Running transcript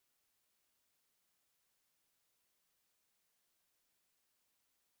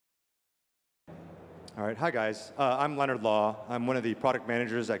All right, hi guys. I'm Leonard Law. I'm one of the product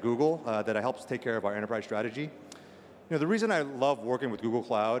managers at Google that helps take care of our enterprise strategy. The reason I love working with Google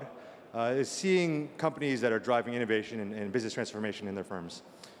Cloud is seeing companies that are driving innovation and business transformation in their firms.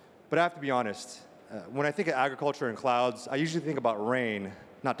 But I have to be honest, when I think of agriculture and clouds, I usually think about rain,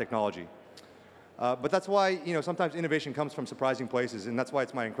 not technology. But that's why sometimes innovation comes from surprising places, and that's why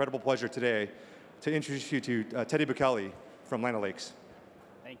it's my incredible pleasure today to introduce you to Teddy Bekele from Land O'Lakes.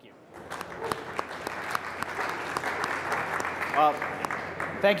 Thank you. Well,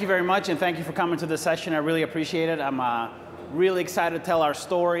 thank you very much, and thank you for coming to this session. I really appreciate it. I'm really excited to tell our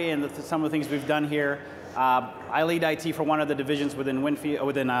story and some of the things we've done here. I lead IT for one of the divisions within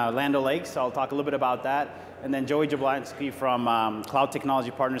Land O'Lakes, so I'll talk a little bit about that. And then Joey Jablonski from Cloud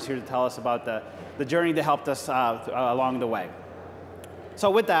Technology Partners here to tell us about the journey that helped us along the way. So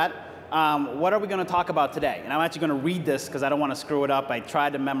with that, what are we going to talk about today? And I'm actually going to read this because I don't want to screw it up. I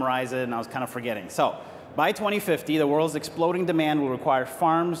tried to memorize it, and I was kind of forgetting. So by 2050, the world's exploding demand will require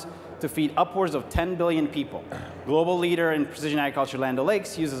farms to feed upwards of 10 billion people. Global leader in precision agriculture, Land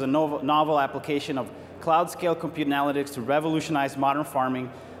O'Lakes, uses a novel application of cloud-scale compute analytics to revolutionize modern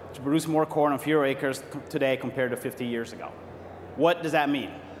farming to produce more corn on fewer acres today compared to 50 years ago. What does that mean?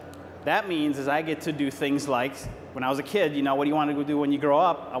 That means is I get to do things like, when I was a kid, what do you want to go do when you grow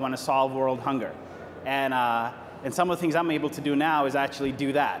up? I want to solve world hunger. And some of the things I'm able to do now is actually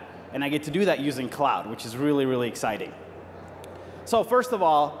do that. And I get to do that using cloud, which is really, really exciting. So first of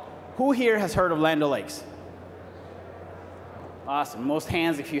all, who here has heard of Land O'Lakes? Awesome. Most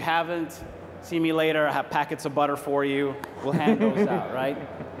hands. If you haven't, see me later. I have packets of butter for you. We'll hand those out, right?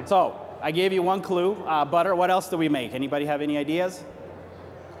 So I gave you one clue. Butter. What else do we make? Anybody have any ideas?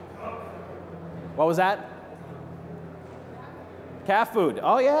 What was that? Calf food.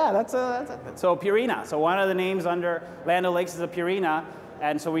 Oh, yeah. That's so Purina. So one of the names under Land O'Lakes is a Purina.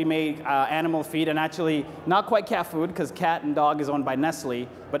 And so we made animal feed, and actually not quite cat food, because cat and dog is owned by Nestle,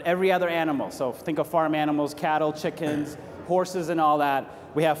 but every other animal. So think of farm animals, cattle, chickens, horses, and all that.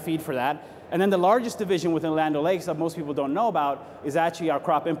 We have feed for that. And then the largest division within Land O'Lakes that most people don't know about is actually our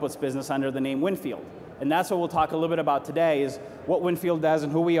crop inputs business under the name Winfield. And that's what we'll talk a little bit about today, is what Winfield does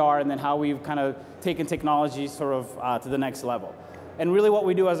and who we are, and then how we've kind of taken technology sort of to the next level. And really what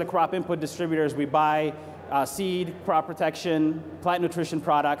we do as a crop input distributor is we buy seed, crop protection, plant nutrition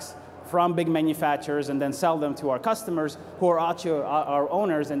products from big manufacturers and then sell them to our customers who are our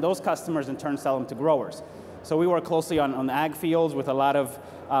owners, and those customers in turn sell them to growers. So we work closely on ag fields with a lot of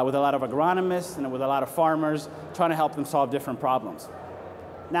agronomists and with a lot of farmers trying to help them solve different problems.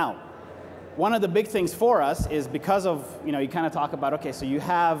 Now, one of the big things for us is because of, you kind of talk about, okay, so you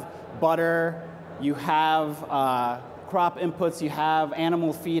have butter, you have crop inputs, you have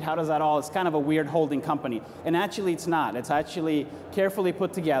animal feed, how does that all, it's kind of a weird holding company. And actually it's not. It's actually carefully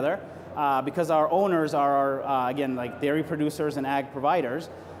put together because our owners are, again, like dairy producers and ag providers.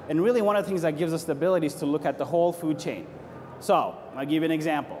 And really one of the things that gives us the ability is to look at the whole food chain. So I'll give you an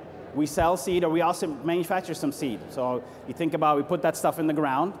example. We sell seed, or we also manufacture some seed. So you think about, we put that stuff in the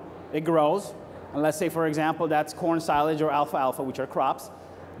ground, it grows, and let's say, for example, that's corn silage or alfalfa, which are crops.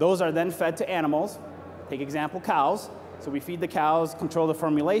 Those are then fed to animals. Take example, cows. So we feed the cows, control the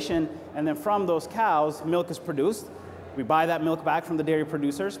formulation, and then from those cows, milk is produced. We buy that milk back from the dairy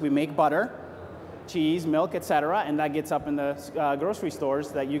producers. We make butter, cheese, milk, etc., and that gets up in the grocery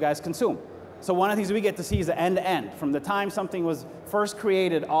stores that you guys consume. So one of the things we get to see is the end-to-end, from the time something was first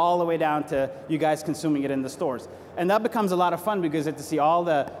created all the way down to you guys consuming it in the stores. And that becomes a lot of fun because you get to see all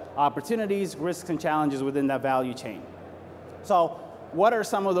the opportunities, risks, and challenges within that value chain. So what are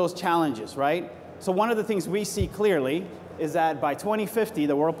some of those challenges, right? So one of the things we see clearly is that by 2050,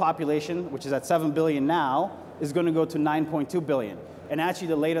 the world population, which is at 7 billion now, is going to go to 9.2 billion. And actually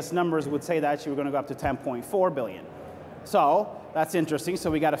the latest numbers would say that actually we're going to go up to 10.4 billion. So that's interesting. So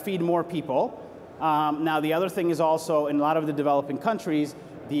we got to feed more people. Now the other thing is also in a lot of the developing countries,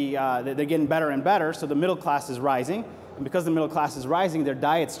 they're getting better and better. So the middle class is rising. And because the middle class is rising, their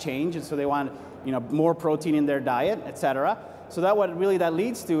diets change. And so they want more protein in their diet, et cetera. So that what really that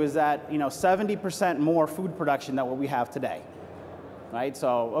leads to is that 70% more food production than what we have today, right?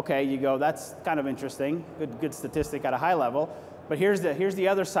 So okay, you go, that's kind of interesting, good statistic at a high level. But here's the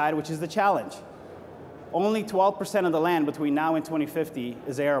other side, which is the challenge. Only 12% of the land between now and 2050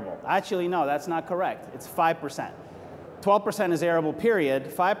 is arable. Actually, no, that's not correct. It's 5%. 12% is arable, period.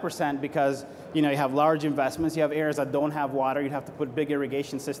 5% because you have large investments. You have areas that don't have water. You'd have to put big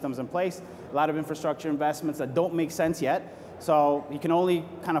irrigation systems in place. A lot of infrastructure investments that don't make sense yet. So you can only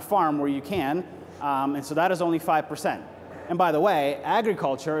kind of farm where you can. And so that is only 5%. And by the way,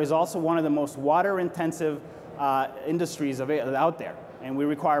 agriculture is also one of the most water-intensive industries out there. And we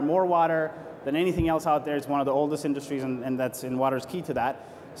require more water than anything else out there. It's one of the oldest industries, and that's in water is key to that.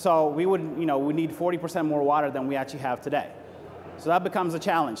 So we would, we need 40% more water than we actually have today. So that becomes a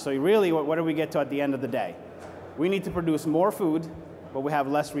challenge. So really, what do we get to at the end of the day? We need to produce more food, but we have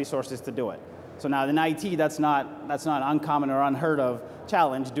less resources to do it. So now in IT, that's not an uncommon or unheard of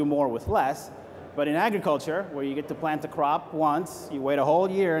challenge, do more with less. But in agriculture, where you get to plant a crop once, you wait a whole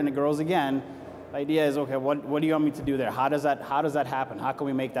year and it grows again, the idea is, okay, what do you want me to do there? How does that happen? How can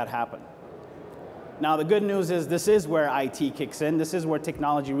we make that happen? Now the good news is this is where IT kicks in. This is where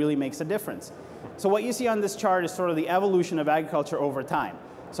technology really makes a difference. So what you see on this chart is sort of the evolution of agriculture over time.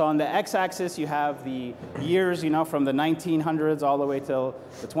 So on the x-axis, you have the years, from the 1900s all the way till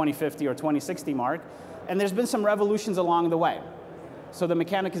the 2050 or 2060 mark. And there's been some revolutions along the way. So the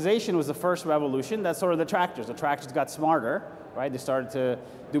mechanization was the first revolution. That's sort of the tractors. The tractors got smarter, right? They started to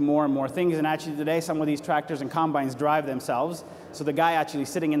do more and more things. And actually today, some of these tractors and combines drive themselves. So the guy actually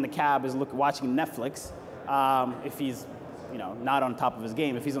sitting in the cab is watching Netflix if he's not on top of his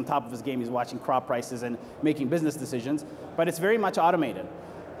game. If he's on top of his game, he's watching crop prices and making business decisions. But it's very much automated.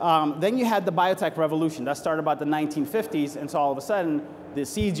 Then you had the biotech revolution. That started about the 1950s, and so all of a sudden, the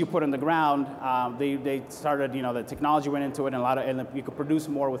seeds you put in the ground, they started, the technology went into it, and you could produce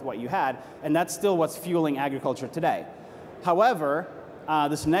more with what you had, and that's still what's fueling agriculture today. However,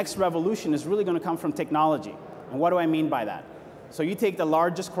 this next revolution is really going to come from technology. And what do I mean by that? So you take the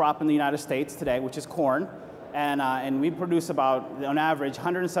largest crop in the United States today, which is corn, and we produce about, on average,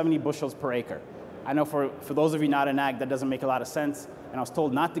 170 bushels per acre. I know for those of you not in ag, that doesn't make a lot of sense, and I was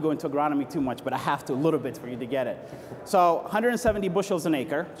told not to go into agronomy too much, but I have to a little bit for you to get it. So 170 bushels an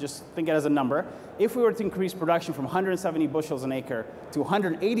acre, just think it as a number. If we were to increase production from 170 bushels an acre to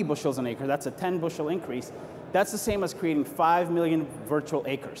 180 bushels an acre, that's a 10 bushel increase. That's the same as creating 5 million virtual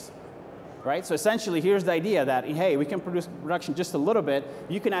acres, right? So essentially, here's the idea that, hey, we can produce production just a little bit.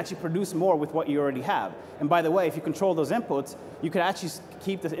 You can actually produce more with what you already have. And by the way, if you control those inputs, you could actually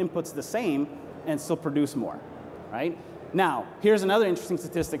keep the inputs the same and still produce more, right? Now, here's another interesting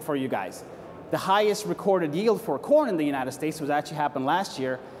statistic for you guys. The highest recorded yield for corn in the United States was actually happened last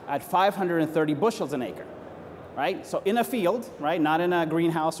year at 530 bushels an acre, right? So in a field, right, not in a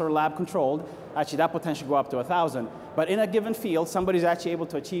greenhouse or lab controlled, actually that potential go up to 1,000, but in a given field, somebody's actually able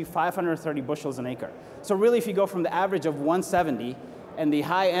to achieve 530 bushels an acre. So really, if you go from the average of 170 and the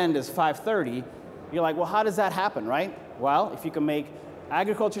high end is 530, you're like, well, how does that happen, right? Well, if you can make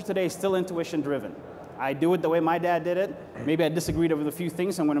agriculture today is still intuition driven. I do it the way my dad did it. Maybe I disagreed with a few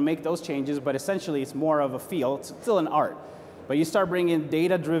things, so I'm going to make those changes, but essentially it's more of a feel. It's still an art. But you start bringing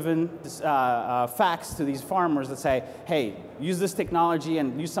data-driven facts to these farmers that say, hey, use this technology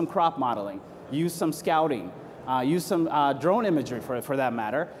and use some crop modeling, use some scouting, use some drone imagery for that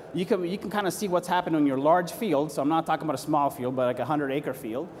matter. You can kind of see what's happening in your large field. So I'm not talking about a small field, but like a 100-acre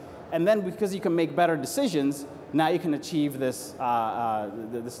field. And then because you can make better decisions, now you can achieve this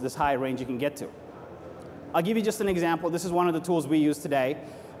high range you can get to. I'll give you just an example. This is one of the tools we use today.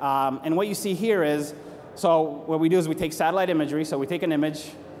 And what you see here is, so what we do is we take satellite imagery. So we take an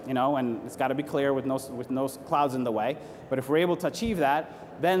image, and it's got to be clear with no clouds in the way. But if we're able to achieve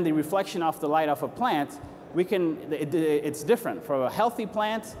that, then the reflection off the light off a plant, it's different. For a healthy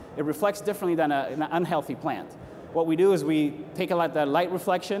plant, it reflects differently than an unhealthy plant. What we do is we take that light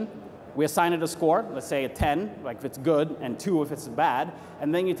reflection, we assign it a score, let's say a 10, like if it's good, and 2 if it's bad.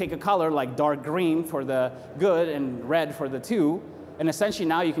 And then you take a color like dark green for the good and red for the 2. And essentially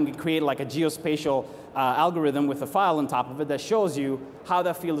now you can create like a geospatial algorithm with a file on top of it that shows you how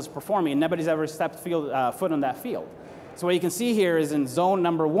that field is performing. And nobody's ever stepped foot on that field. So what you can see here is in zone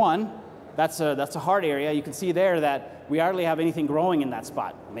number 1, that's a hard area. You can see there that we hardly have anything growing in that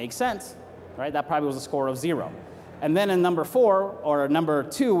spot. Makes sense, right? That probably was a score of 0. And then in number 4, or number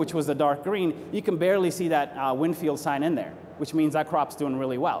 2, which was the dark green, you can barely see that wind field sign in there, which means that crop's doing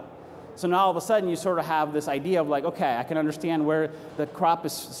really well. So now all of a sudden you sort of have this idea of like, okay, I can understand where the crop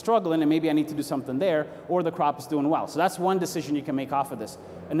is struggling and maybe I need to do something there, or the crop is doing well. So that's one decision you can make off of this.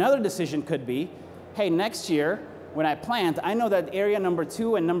 Another decision could be, hey, next year when I plant, I know that area number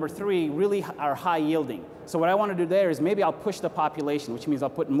 2 and number 3 really are high yielding. So what I want to do there is maybe I'll push the population, which means I'll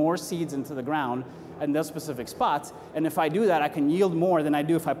put more seeds into the ground in those specific spots. And if I do that, I can yield more than I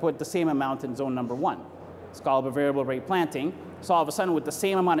do if I put the same amount in zone number 1. It's called a variable rate planting. So all of a sudden, with the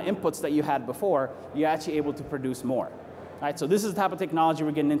same amount of inputs that you had before, you're actually able to produce more. Right, so this is the type of technology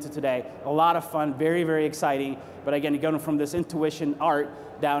we're getting into today. A lot of fun, very, very exciting. But again, you're going from this intuition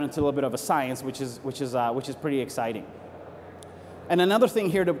art down into a little bit of a science, which is pretty exciting. And another thing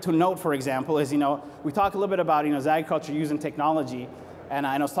here to note, for example, is we talk a little bit about agriculture using technology. And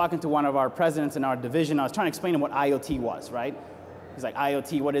I was talking to one of our presidents in our division. I was trying to explain to him what IoT was, right? He's like,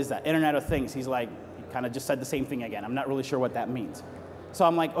 IoT, what is that? Internet of Things. He's like, he kind of just said the same thing again. I'm not really sure what that means. So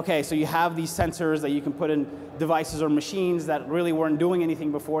I'm like, okay, so you have these sensors that you can put in devices or machines that really weren't doing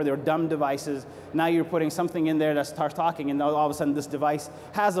anything before. They were dumb devices. Now you're putting something in there that starts talking, and all of a sudden this device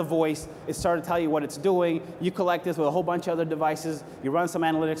has a voice. It started to tell you what it's doing. You collect this with a whole bunch of other devices. You run some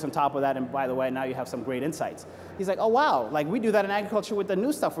analytics on top of that, and by the way, now you have some great insights. He's like, oh, wow, like we do that in agriculture with the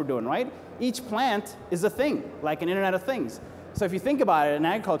new stuff we're doing, right? Each plant is a thing, like an Internet of Things. So if you think about it in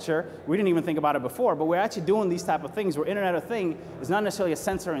agriculture, we didn't even think about it before, but we're actually doing these type of things where Internet of Thing is not necessarily a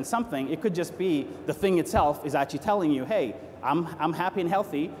sensor in something. It could just be the thing itself is actually telling you, hey, I'm happy and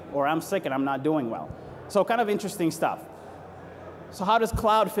healthy, or I'm sick and I'm not doing well. So kind of interesting stuff. So how does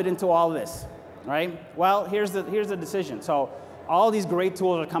cloud fit into all this, right? Well, here's the decision. So all these great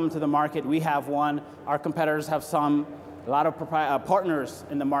tools are coming to the market. We have one. Our competitors have some. A lot of partners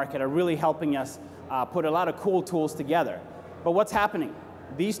in the market are really helping us put a lot of cool tools together. But what's happening?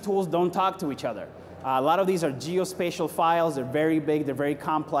 These tools don't talk to each other. A lot of these are geospatial files. They're very big. They're very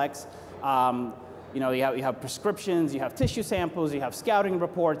complex. You have prescriptions. You have tissue samples. You have scouting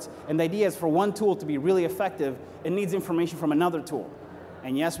reports. And the idea is for one tool to be really effective, it needs information from another tool.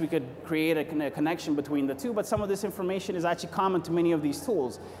 And yes, we could create a connection between the two, but some of this information is actually common to many of these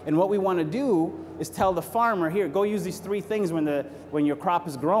tools. And what we want to do is tell the farmer, here, go use these 3 things when your crop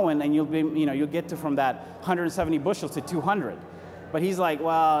is growing, and you'll get to from that 170 bushels to 200. But he's like,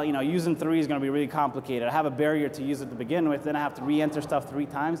 well, using 3 is going to be really complicated. I have a barrier to use it to begin with, then I have to re-enter stuff 3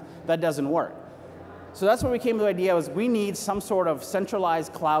 times. That doesn't work. So that's where we came to the idea was we need some sort of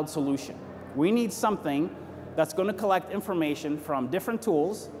centralized cloud solution. We need something that's going to collect information from different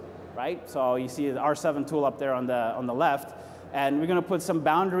tools, right? So you see the R7 tool up there on the left, and we're going to put some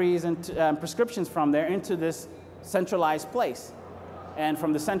boundaries and prescriptions from there into this centralized place. And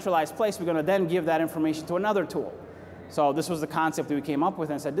from the centralized place, we're going to then give that information to another tool. So this was the concept that we came up with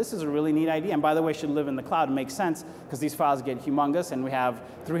and said, this is a really neat idea. And by the way, it should live in the cloud. It makes sense because these files get humongous, and we have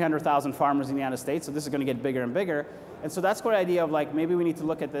 300,000 farmers in the United States, so this is going to get bigger and bigger. And so that's where the idea of like, maybe we need to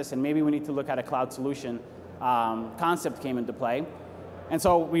look at this, and maybe we need to look at a cloud solution concept came into play. And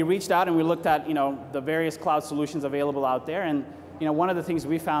so we reached out and we looked at the various cloud solutions available out there. And one of the things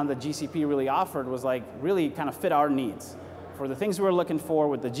we found that GCP really offered was like really kind of fit our needs. For the things we were looking for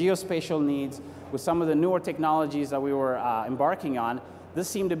with the geospatial needs, with some of the newer technologies that we were embarking on, this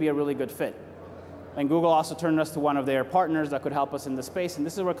seemed to be a really good fit. And Google also turned us to one of their partners that could help us in the space. And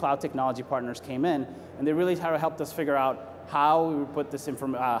this is where cloud technology partners came in. And they really helped us figure out how we put this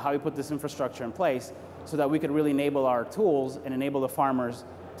infrastructure in place so that we could really enable our tools and enable the farmers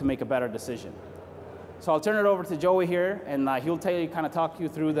to make a better decision. So I'll turn it over to Joey here, and he'll talk you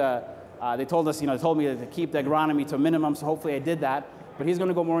through they told me to keep the agronomy to a minimum, so hopefully I did that. But he's going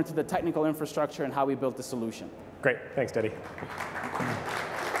to go more into the technical infrastructure and how we built the solution. Great, thanks, Teddy.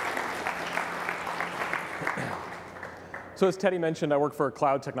 So as Teddy mentioned, I work for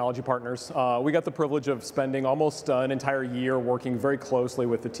Cloud Technology Partners. We got the privilege of spending almost an entire year working very closely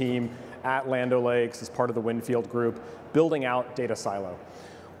with the team at Land O'Lakes as part of the Winfield Group, building out Data Silo.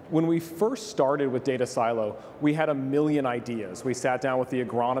 When we first started with Data Silo, we had a million ideas. We sat down with the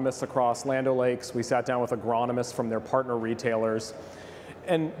agronomists across Land O'Lakes. We sat down with agronomists from their partner retailers.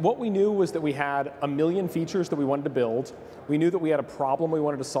 And what we knew was that we had a million features that we wanted to build. We knew that we had a problem we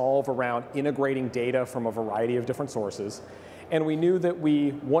wanted to solve around integrating data from a variety of different sources. And we knew that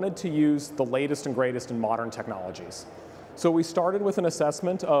we wanted to use the latest and greatest in modern technologies. So we started with an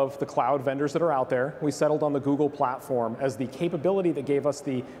assessment of the cloud vendors that are out there. We settled on the Google platform as the capability that gave us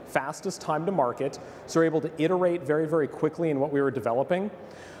the fastest time to market, so we're able to iterate very, very quickly in what we were developing.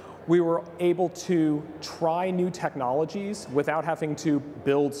 We were able to try new technologies without having to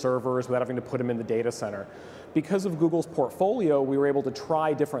build servers, without having to put them in the data center. Because of Google's portfolio, we were able to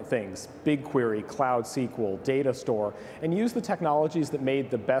try different things, BigQuery, Cloud SQL, Data Store, and use the technologies that made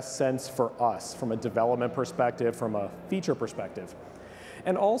the best sense for us from a development perspective, from a feature perspective.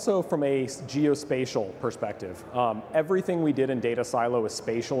 And also from a geospatial perspective. Everything we did in Data Silo is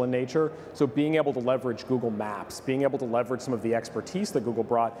spatial in nature, so being able to leverage Google Maps, being able to leverage some of the expertise that Google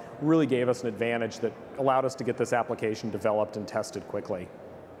brought really gave us an advantage that allowed us to get this application developed and tested quickly.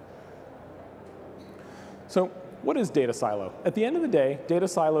 So what is Data Silo? At the end of the day, Data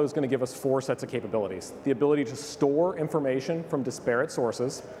Silo is going to give us 4 sets of capabilities. The ability to store information from disparate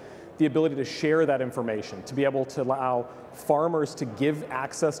sources, the ability to share that information, to be able to allow farmers to give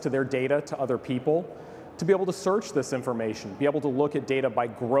access to their data to other people, to be able to search this information, be able to look at data by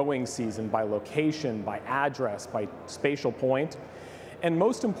growing season, by location, by address, by spatial point, and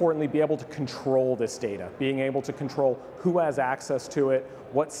most importantly, be able to control this data, being able to control who has access to it,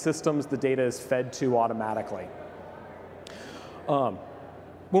 what systems the data is fed to automatically.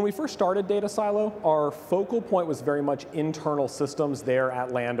 When we first started Data Silo, our focal point was very much internal systems there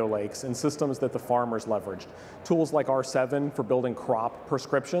at Land O'Lakes and systems that the farmers leveraged. Tools like R7 for building crop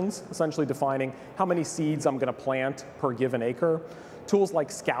prescriptions, essentially defining how many seeds I'm going to plant per given acre. Tools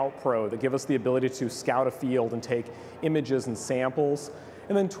like Scout Pro that give us the ability to scout a field and take images and samples.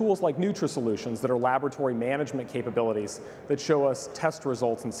 And then tools like NutriSolutions that are laboratory management capabilities that show us test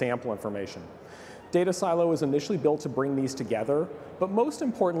results and sample information. Data Silo was initially built to bring these together, but most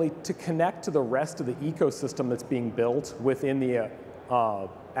importantly, to connect to the rest of the ecosystem that's being built within the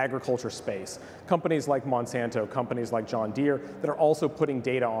agriculture space. Companies like Monsanto, companies like John Deere that are also putting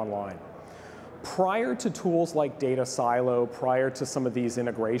data online. Prior to tools like Data Silo, prior to some of these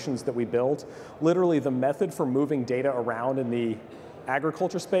integrations that we built, literally the method for moving data around in the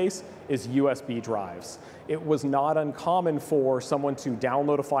agriculture space is USB drives. It was not uncommon for someone to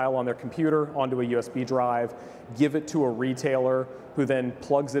download a file on their computer onto a USB drive, give it to a retailer who then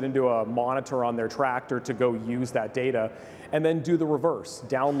plugs it into a monitor on their tractor to go use that data, and then do the reverse,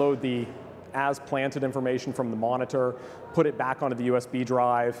 download the as planted information from the monitor, put it back onto the USB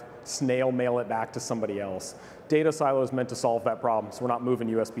drive, snail mail it back to somebody else. Data Silo is meant to solve that problem, so we're not moving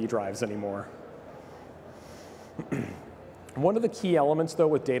USB drives anymore. One of the key elements, though,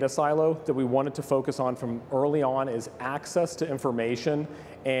 with Data Silo that we wanted to focus on from early on is access to information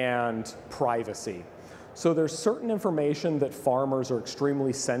and privacy. So there's certain information that farmers are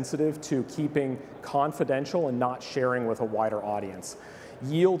extremely sensitive to keeping confidential and not sharing with a wider audience.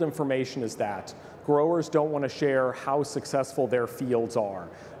 Yield information is that. Growers don't want to share how successful their fields are.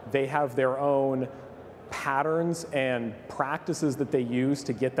 They have their own patterns and practices that they use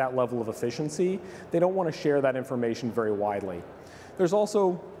to get that level of efficiency. They don't want to share that information very widely. There's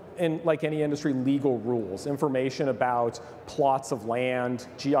also, like any industry, legal rules. Information about plots of land,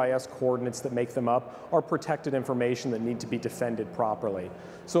 GIS coordinates that make them up are protected information that need to be defended properly.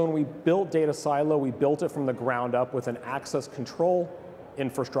 So when we built Data Silo, we built it from the ground up with an access control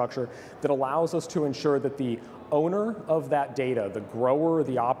infrastructure that allows us to ensure that the owner of that data, the grower,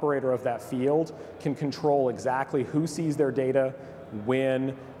 the operator of that field, can control exactly who sees their data,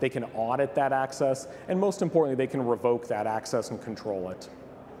 when, they can audit that access, and most importantly, they can revoke that access and control it.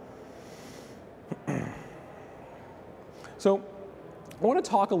 So I want to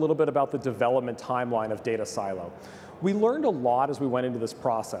talk a little bit about the development timeline of Data Silo. We learned a lot as we went into this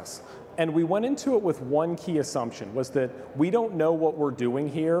process. And we went into it with one key assumption, was that we don't know what we're doing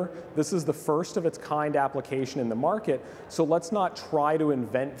here. This is the first of its kind application in the market, so let's not try to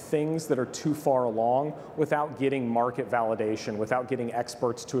invent things that are too far along without getting market validation, without getting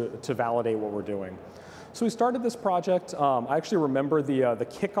experts to validate what we're doing. So we started this project. I actually remember the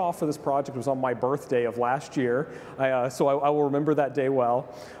kickoff for this project was on my birthday of last year, so I will remember that day well.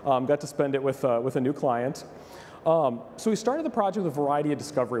 Got to spend it with a new client. So we started the project with a variety of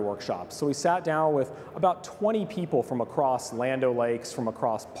discovery workshops. So we sat down with about 20 people from across Land O'Lakes, from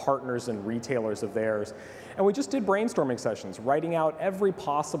across partners and retailers of theirs. And we just did brainstorming sessions, writing out every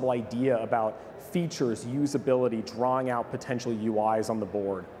possible idea about features, usability, drawing out potential UIs on the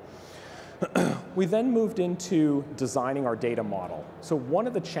board. We then moved into designing our data model. So one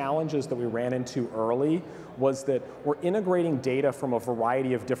of the challenges that we ran into early was that we're integrating data from a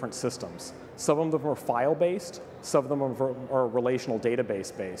variety of different systems. Some of them are file-based, some of them are relational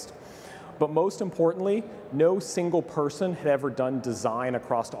database-based. But most importantly, no single person had ever done design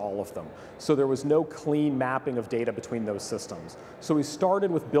across all of them. So there was no clean mapping of data between those systems. So we started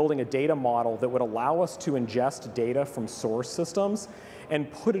with building a data model that would allow us to ingest data from source systems and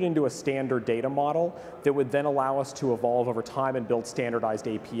put it into a standard data model that would then allow us to evolve over time and build standardized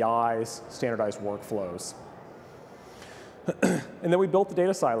APIs, standardized workflows. And then we built the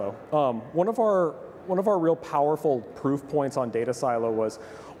Data Silo. One of our real powerful proof points on Data Silo was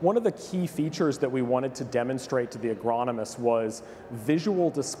one of the key features that we wanted to demonstrate to the agronomist was visual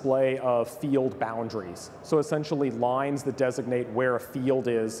display of field boundaries. So essentially lines that designate where a field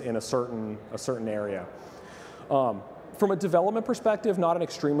is in a certain area. From a development perspective, not an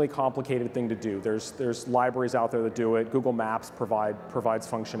extremely complicated thing to do. There's libraries out there that do it. Google Maps provides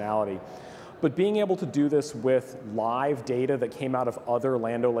functionality. But being able to do this with live data that came out of other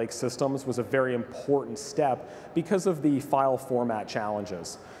Land O'Lakes systems was a very important step because of the file format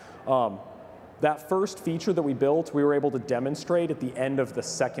challenges. That first feature that we built, we were able to demonstrate at the end of the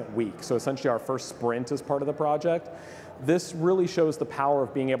second week. So essentially our first sprint as part of the project. This really shows the power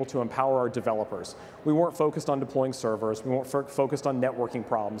of being able to empower our developers. We weren't focused on deploying servers. We weren't focused on networking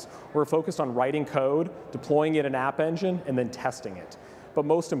problems. We were focused on writing code, deploying it in App Engine, and then testing it. But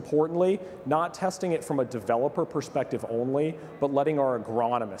most importantly, not testing it from a developer perspective only, but letting our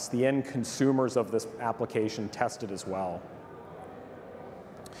agronomists, the end consumers of this application, test it as well.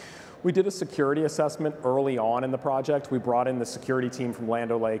 We did a security assessment early on in the project. We brought in the security team from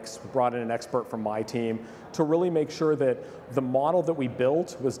Land O'Lakes, we brought in an expert from my team to really make sure that the model that we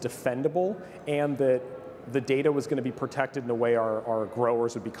built was defendable and that the data was going to be protected in a way our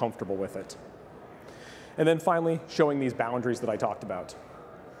growers would be comfortable with it. And then finally, showing these boundaries that I talked about.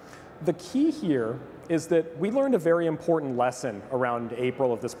 The key here is that we learned a very important lesson around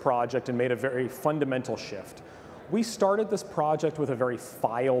April of this project and made a very fundamental shift. We started this project with a very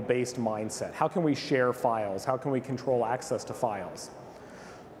file-based mindset. How can we share files? How can we control access to files?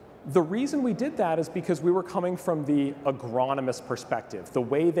 The reason we did that is because we were coming from the agronomist perspective. The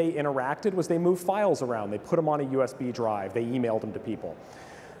way they interacted was they moved files around. They put them on a USB drive. They emailed them to people.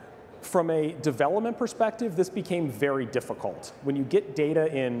 From a development perspective, this became very difficult. When you get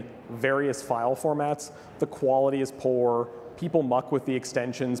data in various file formats, the quality is poor. People muck with the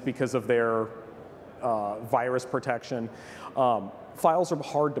extensions because of their virus protection. Files are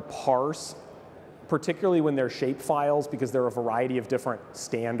hard to parse, particularly when they're shape files, because there are a variety of different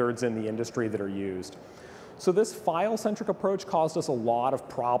standards in the industry that are used. So this file-centric approach caused us a lot of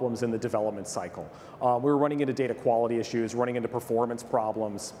problems in the development cycle. We were running into data quality issues, running into performance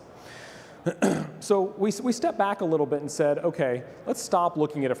problems. So we stepped back a little bit and said, okay, let's stop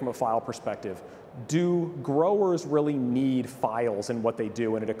looking at it from a file perspective. Do growers really need files in what they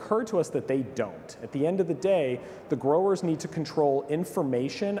do? And it occurred to us that they don't. At the end of the day, the growers need to control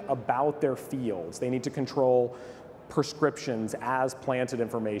information about their fields. They need to control prescriptions, as planted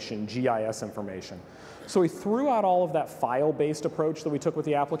information, GIS information. So we threw out all of that file-based approach that we took with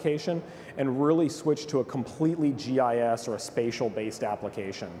the application and really switched to a completely GIS or a spatial-based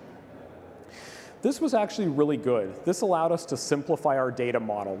application. This was actually really good. This allowed us to simplify our data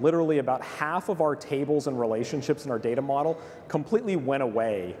model. Literally about half of our tables and relationships in our data model completely went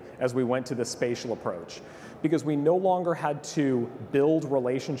away as we went to this spatial approach. Because we no longer had to build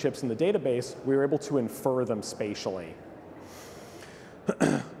relationships in the database, we were able to infer them spatially.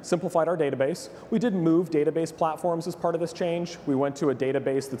 Simplified our database. We did move database platforms as part of this change. We went to a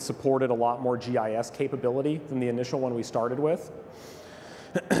database that supported a lot more GIS capability than the initial one we started with.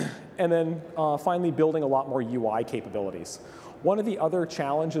 And then finally building a lot more UI capabilities. One of the other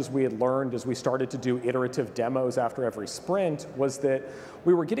challenges we had learned as we started to do iterative demos after every sprint was that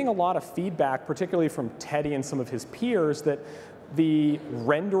we were getting a lot of feedback, particularly from Teddy and some of his peers, that the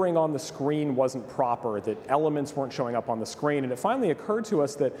rendering on the screen wasn't proper, that elements weren't showing up on the screen. And it finally occurred to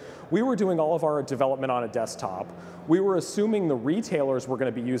us that we were doing all of our development on a desktop. We were assuming the retailers were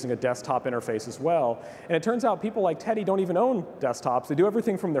going to be using a desktop interface as well. And it turns out people like Teddy don't even own desktops. They do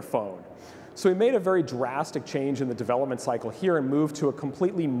everything from their phone. So we made a very drastic change in the development cycle here and moved to a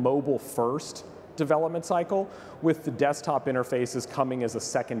completely mobile-first development cycle with the desktop interfaces coming as a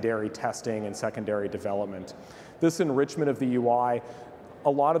secondary testing and secondary development. This enrichment of the UI, a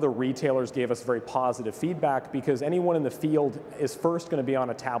lot of the retailers gave us very positive feedback because anyone in the field is first going to be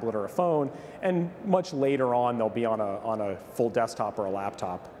on a tablet or a phone, and much later on they'll be on a full desktop or a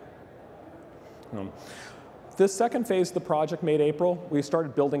laptop. This second phase of the project made April, we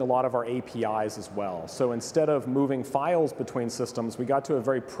started building a lot of our APIs as well. So instead of moving files between systems, we got to a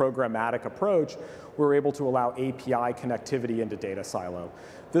very programmatic approach. We were able to allow API connectivity into Data Silo.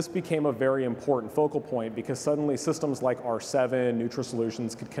 This became a very important focal point because suddenly systems like R7,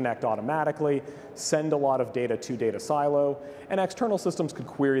 NutraSolutions could connect automatically, send a lot of data to Data Silo, and external systems could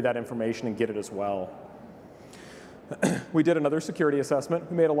query that information and get it as well. We did another security assessment.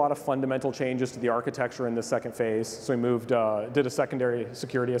 We made a lot of fundamental changes to the architecture in the second phase. So we did a secondary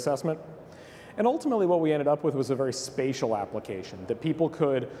security assessment. And ultimately what we ended up with was a very spatial application, that people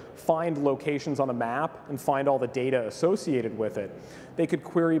could find locations on a map and find all the data associated with it. They could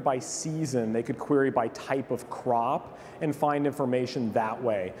query by season, they could query by type of crop, and find information that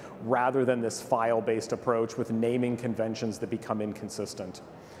way, rather than this file-based approach with naming conventions that become inconsistent.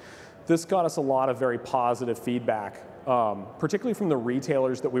 This got us a lot of very positive feedback, particularly from the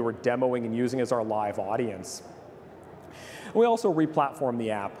retailers that we were demoing and using as our live audience. We also re-platformed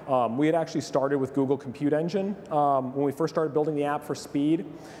the app. We had actually started with Google Compute Engine when we first started building the app for speed.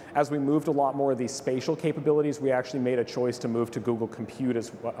 As we moved a lot more of these spatial capabilities, we actually made a choice to move to Google Compute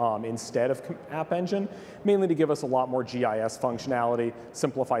instead of App Engine, mainly to give us a lot more GIS functionality,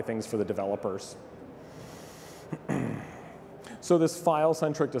 simplify things for the developers. So this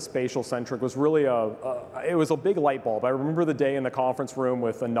file-centric to spatial-centric was really it was a big light bulb. I remember the day in the conference room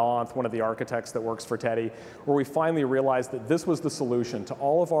with Ananth, one of the architects that works for Teddy, where we finally realized that this was the solution to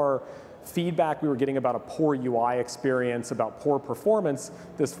all of our feedback we were getting about a poor UI experience, about poor performance.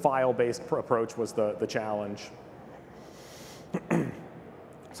 This file-based approach was the challenge.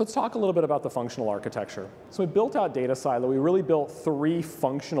 So let's talk a little bit about the functional architecture. So we built out Data Silo. We really built 3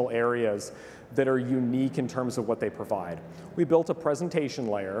 functional areas that are unique in terms of what they provide. We built a presentation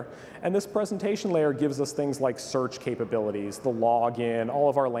layer, and this presentation layer gives us things like search capabilities, the login, all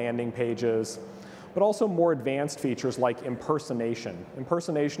of our landing pages, but also more advanced features like impersonation.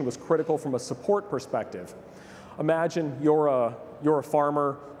 Impersonation was critical from a support perspective. Imagine you're a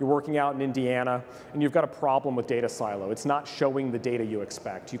farmer, you're working out in Indiana, and you've got a problem with Data Silo. It's not showing the data you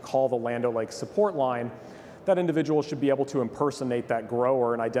expect. You call the Land O'Lakes support line. That individual should be able to impersonate that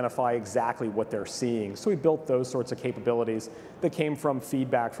grower and identify exactly what they're seeing. So we built those sorts of capabilities that came from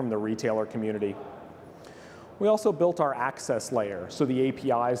feedback from the retailer community. We also built our access layer, so the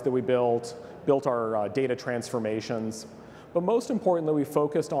APIs that we built our data transformations. But most importantly, we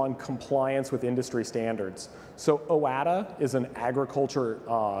focused on compliance with industry standards. So OADA is an agriculture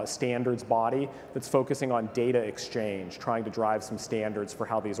standards body that's focusing on data exchange, trying to drive some standards for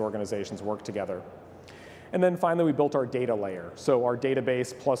how these organizations work together. And then finally, we built our data layer. So our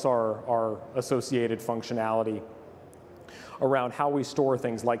database plus our associated functionality around how we store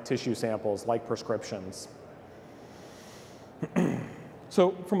things like tissue samples, like prescriptions.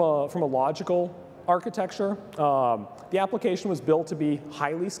 So from a logical architecture, the application was built to be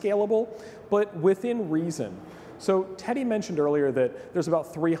highly scalable, but within reason. So Teddy mentioned earlier that there's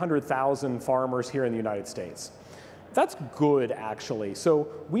about 300,000 farmers here in the United States. That's good, actually. So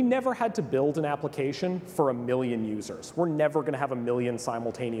we never had to build an application for 1 million users. We're never going to have 1 million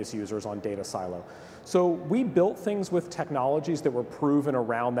simultaneous users on Data Silo. So we built things with technologies that were proven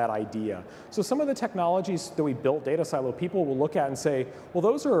around that idea. So some of the technologies that we built Data Silo, people will look at and say, well,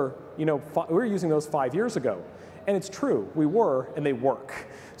 those are, we were using those 5 years ago. And it's true, we were, and they work.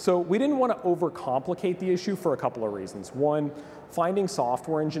 So we didn't want to overcomplicate the issue for a couple of reasons. One, finding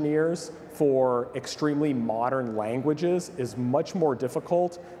software engineers for extremely modern languages is much more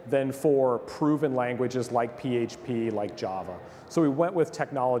difficult than for proven languages like PHP, like Java. So we went with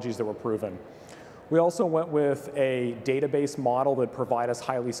technologies that were proven. We also went with a database model that provided us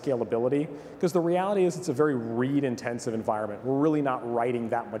highly scalability, because the reality is it's a very read-intensive environment. We're really not writing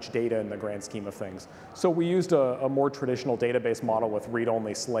that much data in the grand scheme of things. So we used a more traditional database model with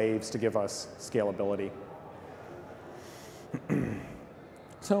read-only slaves to give us scalability.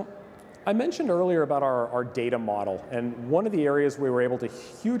 So I mentioned earlier about our data model, and one of the areas we were able to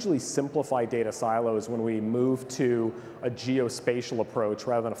hugely simplify data silos when we moved to a geospatial approach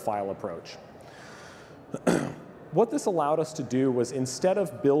rather than a file approach. What this allowed us to do was, instead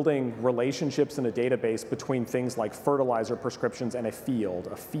of building relationships in a database between things like fertilizer prescriptions and a field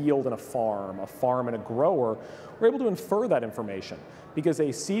and a farm and a grower, we're able to infer that information, because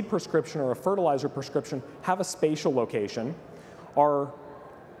a seed prescription or a fertilizer prescription have a spatial location. Our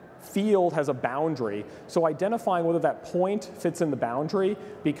field has a boundary, so identifying whether that point fits in the boundary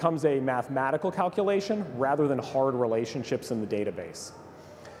becomes a mathematical calculation rather than hard relationships in the database.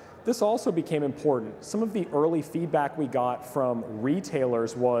 This also became important. Some of the early feedback we got from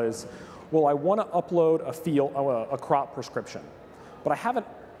retailers was, well, I want to upload a crop prescription, but I haven't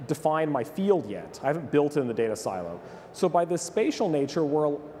defined my field yet. I haven't built it in the data silo. So by this spatial nature,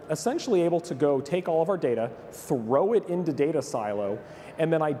 we're essentially able to go take all of our data, throw it into data silo,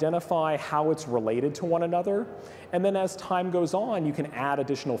 and then identify how it's related to one another. And then as time goes on, you can add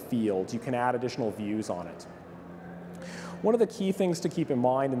additional fields. You can add additional views on it. One of the key things to keep in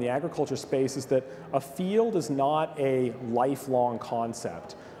mind in the agriculture space is that a field is not a lifelong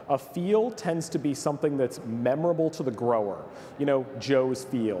concept. A field tends to be something that's memorable to the grower. Joe's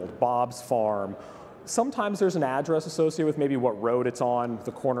field, Bob's farm. Sometimes there's an address associated with maybe what road it's on,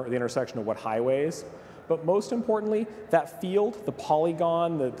 the intersection of what highways. But most importantly, that field, the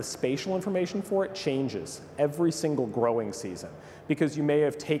polygon, the spatial information for it changes every single growing season, because you may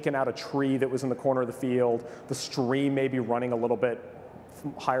have taken out a tree that was in the corner of the field. The stream may be running a little bit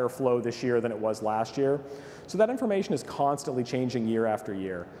higher flow this year than it was last year. So that information is constantly changing year after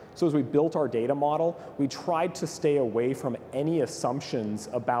year. So as we built our data model, we tried to stay away from any assumptions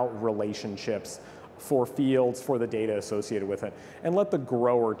about relationships for fields, for the data associated with it, and let the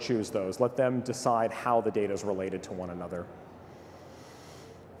grower choose those. Let them decide how the data is related to one another.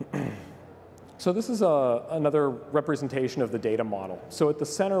 So this is another representation of the data model. So at the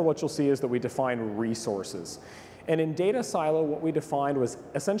center, what you'll see is that we define resources. And in Data Silo, what we defined was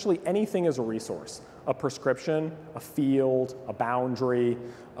essentially anything as a resource: a prescription, a field, a boundary,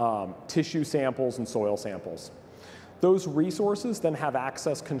 tissue samples, and soil samples. Those resources then have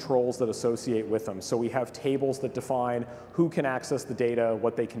access controls that associate with them. So we have tables that define who can access the data,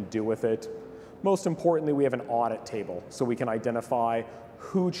 what they can do with it. Most importantly, we have an audit table, so we can identify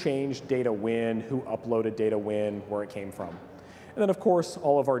who changed data when, who uploaded data when, where it came from. And then, of course,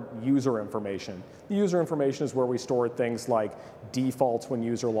 all of our user information. The user information is where we stored things like defaults when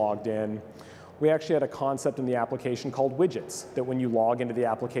user logged in. We actually had a concept in the application called widgets, that when you log into the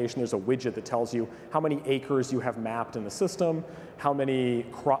application, there's a widget that tells you how many acres you have mapped in the system, how many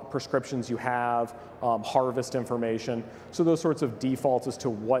crop prescriptions you have, harvest information. So those sorts of defaults as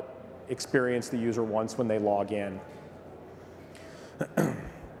to what experience the user wants when they log in.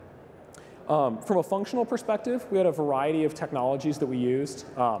 From a functional perspective, we had a variety of technologies that we used.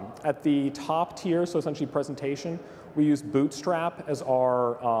 At the top tier, so essentially presentation, we used Bootstrap as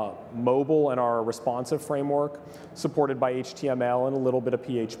our mobile and our responsive framework, supported by HTML and a little bit of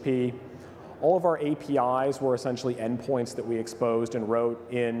PHP. All of our APIs were essentially endpoints that we exposed and wrote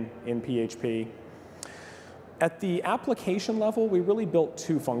in PHP. At the application level, we really built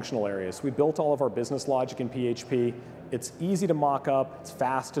two functional areas. We built all of our business logic in PHP. It's easy to mock up, it's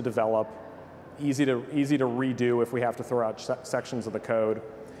fast to develop, easy to redo if we have to throw out sections of the code.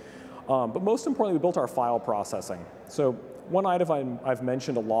 But most importantly, we built our file processing. So one item I've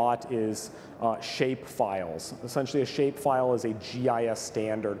mentioned a lot is shape files. Essentially, a shape file is a GIS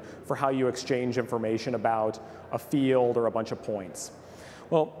standard for how you exchange information about a field or a bunch of points.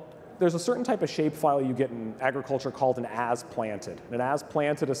 Well, there's a certain type of shape file you get in agriculture called an as planted. An as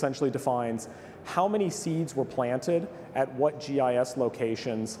planted essentially defines how many seeds were planted at what GIS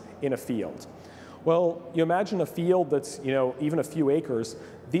locations in a field. Well, you imagine a field that's even a few acres.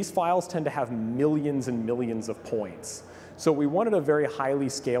 These files tend to have millions and millions of points. So we wanted a very highly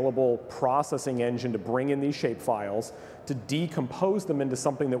scalable processing engine to bring in these shape files, to decompose them into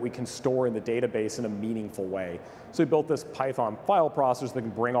something that we can store in the database in a meaningful way. So we built this Python file processor that can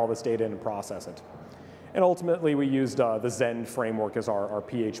bring all this data in and process it. And ultimately, we used the Zend framework as our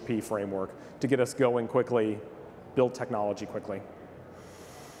PHP framework to get us going quickly, build technology quickly.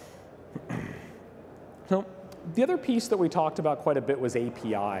 So the other piece that we talked about quite a bit was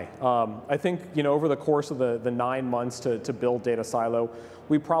API. I think over the course of the 9 months to build Data Silo,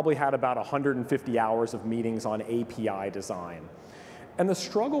 we probably had about 150 hours of meetings on API design. And the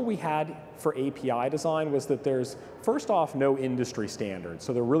struggle we had for API design was that there's, first off, no industry standard.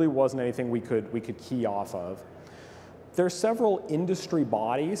 So there really wasn't anything we could key off of. There's several industry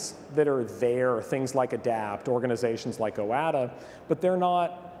bodies that are there, things like ADAPT, organizations like OADA, but they're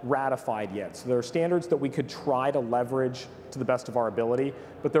not ratified yet. So there are standards that we could try to leverage to the best of our ability,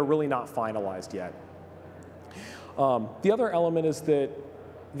 but they're really not finalized yet. The other element is that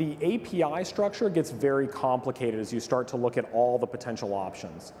the API structure gets very complicated as you start to look at all the potential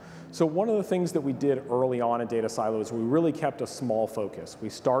options. So one of the things that we did early on in Data Silo is we really kept a small focus. We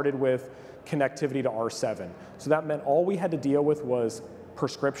started with connectivity to R7. So that meant all we had to deal with was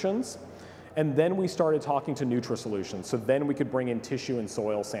prescriptions, and then we started talking to NutraSolutions. So then we could bring in tissue and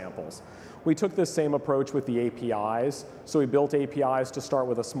soil samples. We took this same approach with the APIs. So we built APIs to start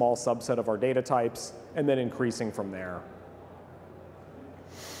with a small subset of our data types, and then increasing from there.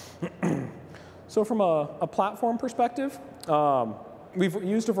 So from a platform perspective, we've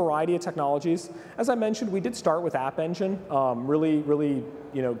used a variety of technologies. As I mentioned, we did start with App Engine, really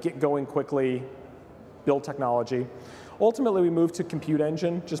get going quickly, build technology. Ultimately, we moved to Compute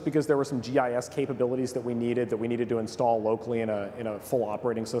Engine just because there were some GIS capabilities that we needed to install locally in a full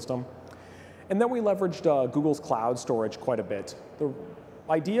operating system. And then we leveraged Google's cloud storage quite a bit. The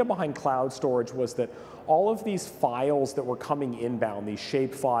idea behind cloud storage was that all of these files that were coming inbound, these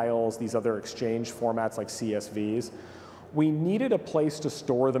shape files, these other exchange formats like CSVs, we needed a place to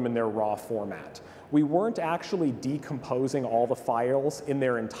store them in their raw format. We weren't actually decomposing all the files in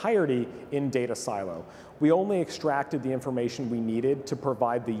their entirety in Data Silo. We only extracted the information we needed to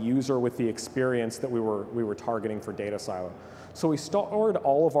provide the user with the experience that we were targeting for Data Silo. So we stored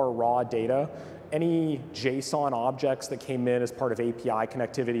all of our raw data. Any JSON objects that came in as part of API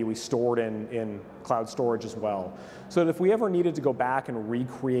connectivity, we stored in cloud storage as well. So that if we ever needed to go back and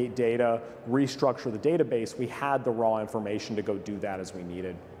recreate data, restructure the database, we had the raw information to go do that as we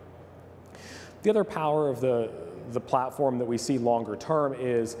needed. The other power of the platform that we see longer term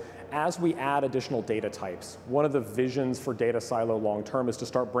is as we add additional data types. One of the visions for Data Silo long term is to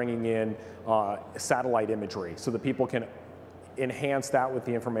start bringing in satellite imagery so that people can enhance that with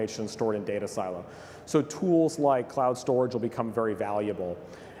the information stored in Data Silo. So tools like cloud storage will become very valuable.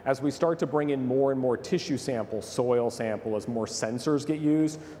 As we start to bring in more and more tissue samples, soil sample, as more sensors get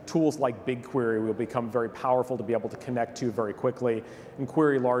used, tools like BigQuery will become very powerful to be able to connect to very quickly and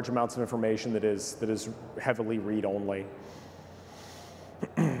query large amounts of information that is heavily read-only.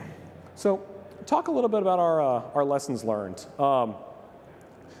 So talk a little bit about our lessons learned.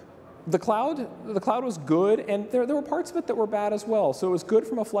 The cloud was good, and there were parts of it that were bad as well. So it was good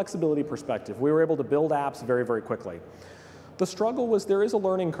from a flexibility perspective. We were able to build apps very, very quickly. The struggle was there is a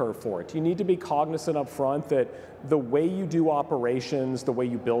learning curve for it. You need to be cognizant up front that the way you do operations, the way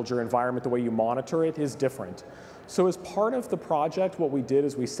you build your environment, the way you monitor it is different. So as part of the project, what we did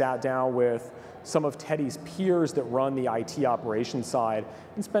is we sat down with some of Teddy's peers that run the IT operations side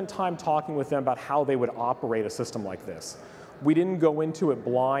and spent time talking with them about how they would operate a system like this. We didn't go into it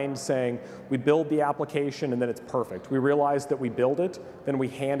blind saying, we build the application and then it's perfect. We realized that we build it, then we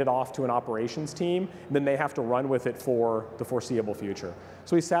hand it off to an operations team, and then they have to run with it for the foreseeable future.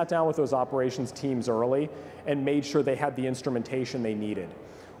 So we sat down with those operations teams early and made sure they had the instrumentation they needed.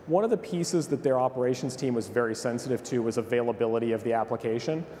 One of the pieces that their operations team was very sensitive to was availability of the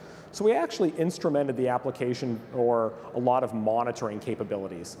application. So we actually instrumented the application or a lot of monitoring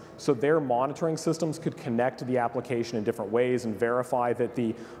capabilities. So their monitoring systems could connect to the application in different ways and verify that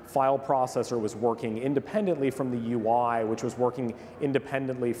the file processor was working independently from the UI, which was working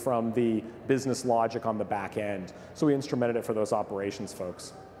independently from the business logic on the back end. So we instrumented it for those operations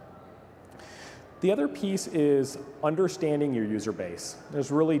folks. The other piece is understanding your user base.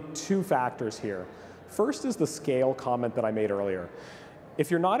 There's really two factors here. First is the scale comment that I made earlier. If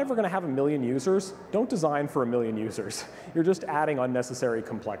you're not ever going to have 1 million users, don't design for 1 million users. You're just adding unnecessary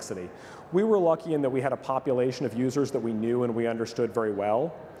complexity. We were lucky in that we had a population of users that we knew and we understood very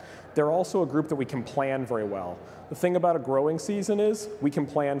well. They're also a group that we can plan very well. The thing about a growing season is we can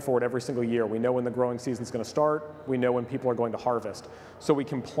plan for it every single year. We know when the growing season is going to start. We know when people are going to harvest. So we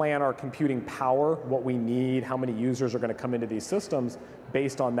can plan our computing power, what we need, how many users are going to come into these systems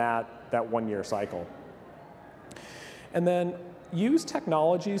based on that 1 year cycle. And then use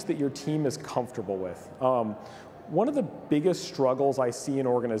technologies that your team is comfortable with. One of the biggest struggles I see in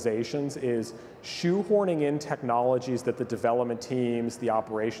organizations is shoehorning in technologies that the development teams, the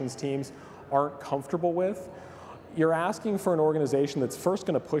operations teams aren't comfortable with. You're asking for an organization that's first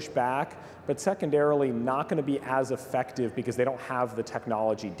going to push back, but secondarily not going to be as effective because they don't have the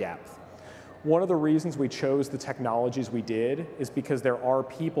technology depth. One of the reasons we chose the technologies we did is because there are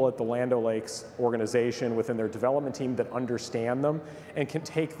people at the Land O'Lakes organization within their development team that understand them and can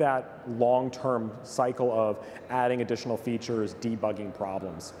take that long-term cycle of adding additional features, debugging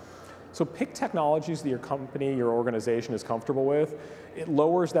problems. So pick technologies that your company, your organization is comfortable with. It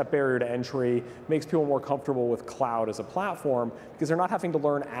lowers that barrier to entry, makes people more comfortable with cloud as a platform because they're not having to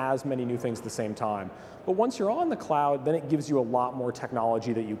learn as many new things at the same time. But once you're on the cloud, then it gives you a lot more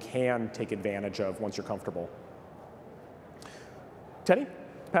technology that you can take advantage of once you're comfortable. Teddy,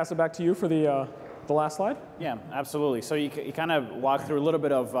 pass it back to you for the last slide. Yeah, absolutely. So you kind of walked through a little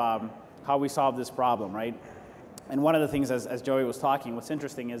bit of how we solved this problem, right? And one of the things, as Joey was talking, what's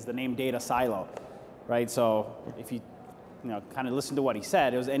interesting is the name data silo, right? So if you kind of listen to what he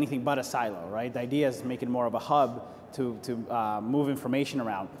said, it was anything but a silo, right? The idea is making more of a hub to move information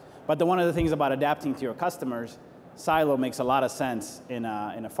around. But one of the things about adapting to your customers, silo makes a lot of sense in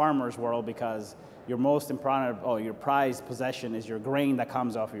a farmer's world because your most important, your prized possession is your grain that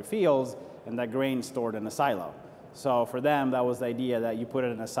comes off your fields, and that grain is stored in a silo. So for them, that was the idea that you put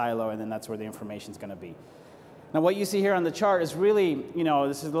it in a silo, and then that's where the information is going to be. Now, what you see here on the chart is really,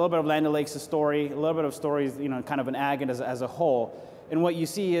 this is a little bit of Land O'Lakes' story, a little bit of stories, kind of an ag as a whole. And what you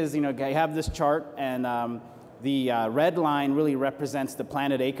see is, you have this chart, and the red line really represents the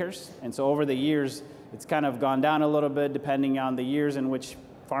planted acres. And so over the years, it's kind of gone down a little bit depending on the years in which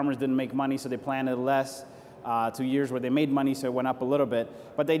farmers didn't make money, so they planted less, to years where they made money, so it went up a little bit.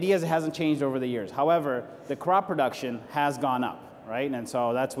 But the idea is it hasn't changed over the years. However, the crop production has gone up. Right, and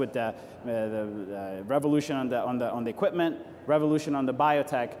so that's with the revolution on the equipment, revolution on the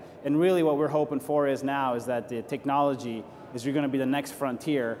biotech, and really what we're hoping for is that the technology is going to be the next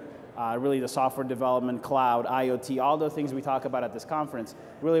frontier. Really, the software development, cloud, IoT, all the things we talk about at this conference.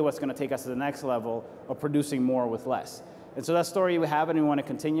 Really, what's going to take us to the next level of producing more with less. And so that story we have, and we want to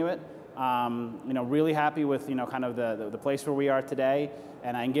continue it. Really happy with kind of the place where we are today.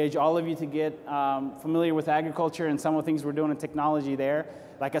 And I engage all of you to get familiar with agriculture and some of the things we're doing in technology there.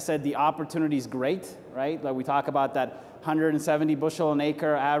 Like I said, the opportunity is great, right? Like we talk about that 170 bushel an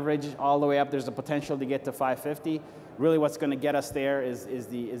acre average all the way up. There's a potential to get to 550. Really what's going to get us there is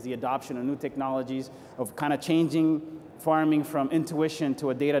the adoption of new technologies, of kind of changing farming from intuition to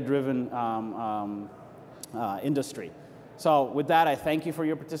a data-driven industry. So with that, I thank you for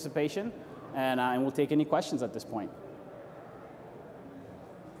your participation, and we'll take any questions at this point.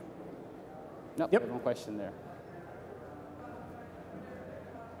 Nope, yep. There's one question there.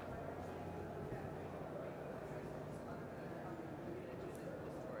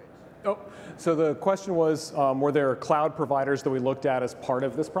 Oh, so the question was, were there cloud providers that we looked at as part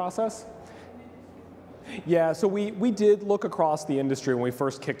of this process? Yeah, so we did look across the industry when we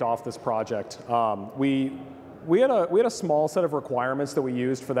first kicked off this project. We we had a small set of requirements that we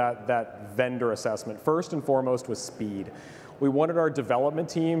used for that vendor assessment. First and foremost was speed. We wanted our development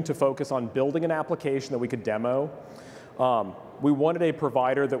team to focus on building an application that we could demo. We wanted a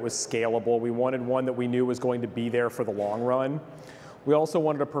provider that was scalable. We wanted one that we knew was going to be there for the long run. We also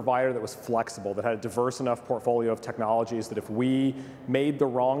wanted a provider that was flexible, that had a diverse enough portfolio of technologies that if we made the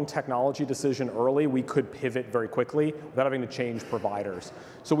wrong technology decision early, we could pivot very quickly without having to change providers.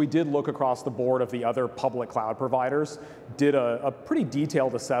 So we did look across the board of the other public cloud providers, did a pretty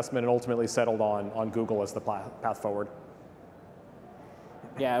detailed assessment, and ultimately settled on Google as the path forward.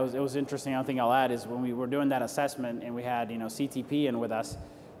 Yeah, it was interesting. One thing I'll add is when we were doing that assessment and we had CTP in with us,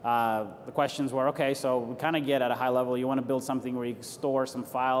 the questions were, okay, so we kind of get at a high level, you want to build something where you can store some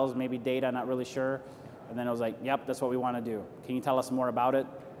files, maybe data, not really sure. And then it was like, yep, that's what we want to do. Can you tell us more about it?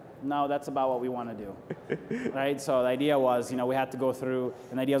 No, that's about what we want to do. Right? So the idea was, we had to go through,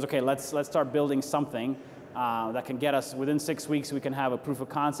 and the idea was, okay, let's start building something that can get us, within 6 weeks, we can have a proof of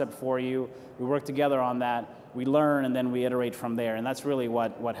concept for you. We work together on that. We learn, and then we iterate from there. And that's really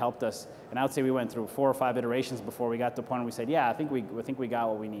what helped us. And I would say we went through 4 or 5 iterations before we got to the point where we said, yeah, I think we got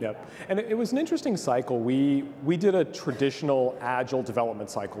what we need. Yep. And it was an interesting cycle. We did a traditional agile development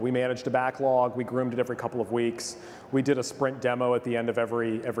cycle. We managed a backlog. We groomed it every couple of weeks. We did a sprint demo at the end of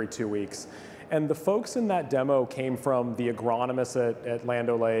every 2 weeks. And the folks in that demo came from the agronomists at Land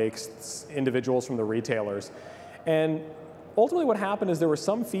O'Lakes, individuals from the retailers. And ultimately what happened is there were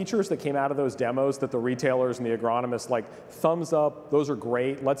some features that came out of those demos that the retailers and the agronomists thumbs up, those are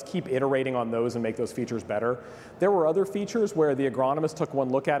great, let's keep iterating on those and make those features better. There were other features where the agronomist took one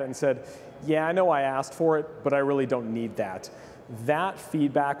look at it and said, yeah, I know I asked for it, but I really don't need that. That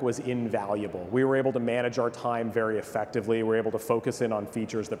feedback was invaluable. We were able to manage our time very effectively. We were able to focus in on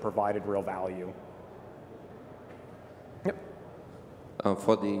features that provided real value. Yep.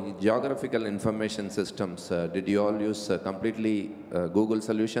 For the geographical information systems, did you all use completely Google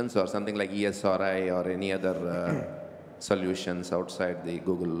solutions or something like ESRI or any other solutions outside the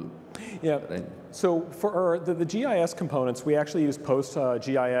Google? Yeah, so for the GIS components, we actually use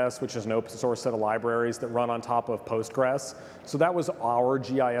PostGIS, which is an open source set of libraries that run on top of Postgres. So that was our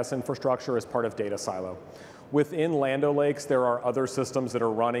GIS infrastructure as part of Data Silo. Within Land O'Lakes, there are other systems that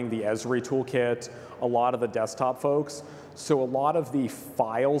are running the Esri toolkit, a lot of the desktop folks. So a lot of the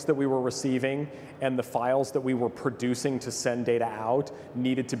files that we were receiving and the files that we were producing to send data out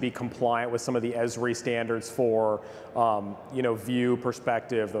needed to be compliant with some of the Esri standards for view,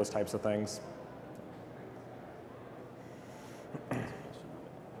 perspective, those types of things.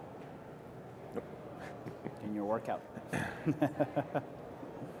 In your workout.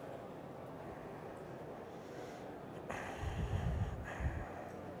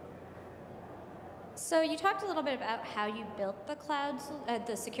 So you talked a little bit about how you built the cloud,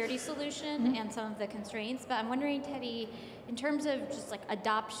 the security solution and some of the constraints, but I'm wondering, Teddy, in terms of just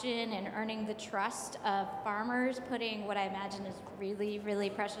adoption and earning the trust of farmers, putting what I imagine is really, really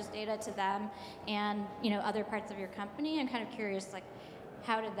precious data to them and other parts of your company, I'm kind of curious,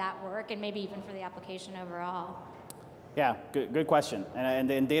 how did that work, and maybe even for the application overall? Yeah, good question.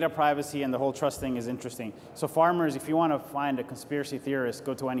 And data privacy and the whole trust thing is interesting. So farmers, if you want to find a conspiracy theorist,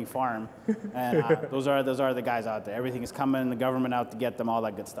 go to any farm. And those are the guys out there. Everything is coming, the government out to get them, all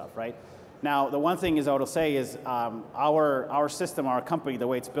that good stuff, right? Now, the one thing is I will say is our system, our company, the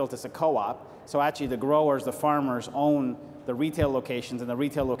way it's built is a co-op. So actually the growers, the farmers own the retail locations, and the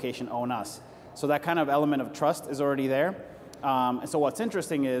retail location own us. So that kind of element of trust is already there. And so what's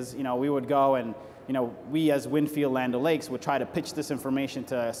interesting is, we would go and we as Winfield Land O'Lakes would try to pitch this information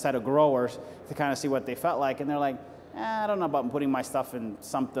to a set of growers to kind of see what they felt like. And they're like, I don't know about putting my stuff in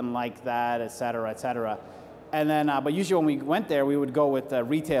something like that, et cetera, et cetera. And then, but usually when we went there, we would go with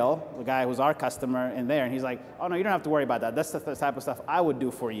retail, the guy who's our customer in there, and he's like, oh no, you don't have to worry about that. That's the type of stuff I would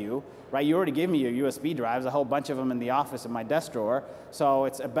do for you, right? You already gave me your USB drives, a whole bunch of them in the office in my desk drawer. So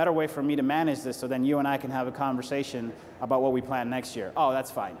it's a better way for me to manage this so then you and I can have a conversation about what we plan next year. Oh,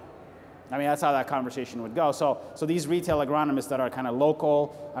 that's fine. I mean, that's how that conversation would go. So these retail agronomists that are kind of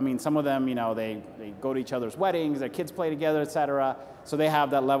local, I mean, some of them, they go to each other's weddings, their kids play together, et cetera. So they have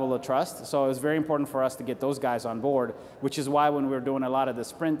that level of trust. So it was very important for us to get those guys on board, which is why when we were doing a lot of the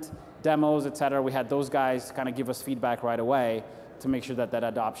sprint demos, et cetera, we had those guys kind of give us feedback right away to make sure that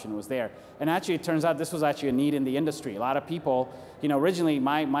adoption was there. And actually, it turns out this was actually a need in the industry. A lot of people, originally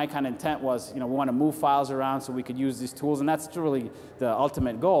my kind of intent was, we want to move files around so we could use these tools, and that's really the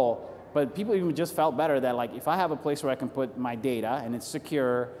ultimate goal. But people even just felt better that if I have a place where I can put my data and it's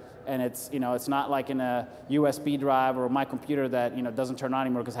secure and it's it's not like in a USB drive or my computer that doesn't turn on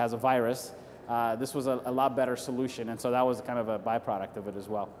anymore because it has a virus. This was a lot better solution, and so that was kind of a byproduct of it as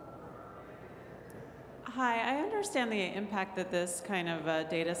well. Hi, I understand the impact that this kind of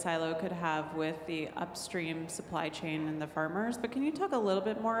data silo could have with the upstream supply chain and the farmers, but can you talk a little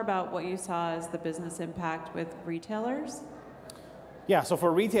bit more about what you saw as the business impact with retailers? Yeah, so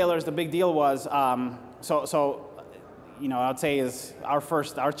for retailers, the big deal was, I'd say is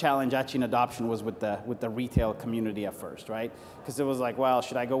our challenge actually in adoption was with the retail community at first, right? Because it was like, well,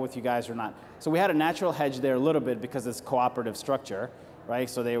 should I go with you guys or not? So we had a natural hedge there a little bit because it's cooperative structure, right?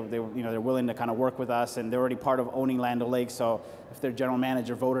 So they're willing to kind of work with us, and they're already part of owning Land O'Lakes. So if their general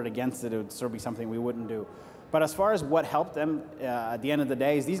manager voted against it, it would sort of be something we wouldn't do. But as far as what helped them at the end of the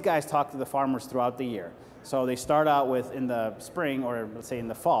day is these guys talk to the farmers throughout the year. So they start out with in the spring, or let's say in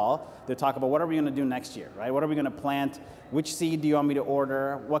the fall, they talk about what are we going to do next year, right? What are we going to plant? Which seed do you want me to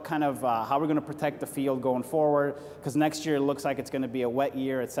order? What kind of, how are we going to protect the field going forward? Because next year it looks like it's going to be a wet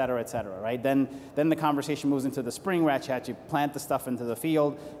year, et cetera, right? Then the conversation moves into the spring where you plant the stuff into the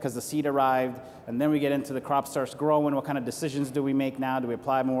field because the seed arrived, and then we get into the crop starts growing. What kind of decisions do we make now? Do we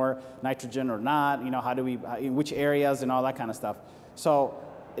apply more nitrogen or not? How do we, in which areas and all that kind of stuff. So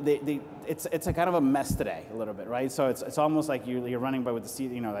it's a kind of a mess today, a little bit, right? So it's almost like you're running by with the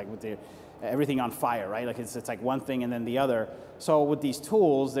seed, like with the everything on fire, right? Like it's like one thing and then the other. So with these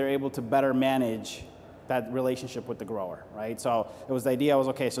tools, they're able to better manage that relationship with the grower, right? So it was the idea was,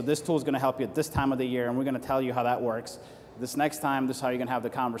 okay, so this tool is going to help you at this time of the year, and we're going to tell you how that works. This next time, this is how you're going to have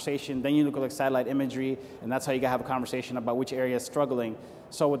the conversation. Then you look at like satellite imagery, and that's how you can have a conversation about which area is struggling.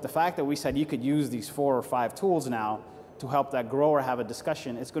 So with the fact that we said you could use these 4 or 5 tools now to help that grower have a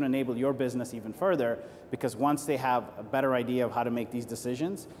discussion, it's going to enable your business even further, because once they have a better idea of how to make these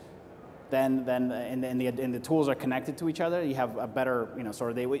decisions, then the tools are connected to each other, you have a better,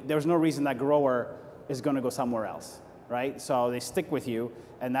 there's no reason that grower is going to go somewhere else, right? So they stick with you,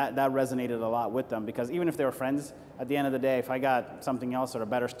 and that resonated a lot with them, because even if they were friends, at the end of the day, if I got something else or a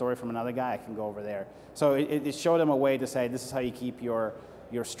better story from another guy, I can go over there. So it showed them a way to say, this is how you keep your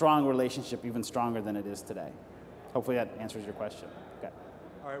strong relationship even stronger than it is today. Hopefully that answers your question. Okay.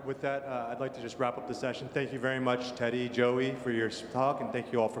 All right, with that, I'd like to just wrap up the session. Thank you very much, Teddy, Joey, for your talk, and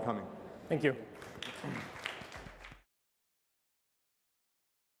thank you all for coming. Thank you.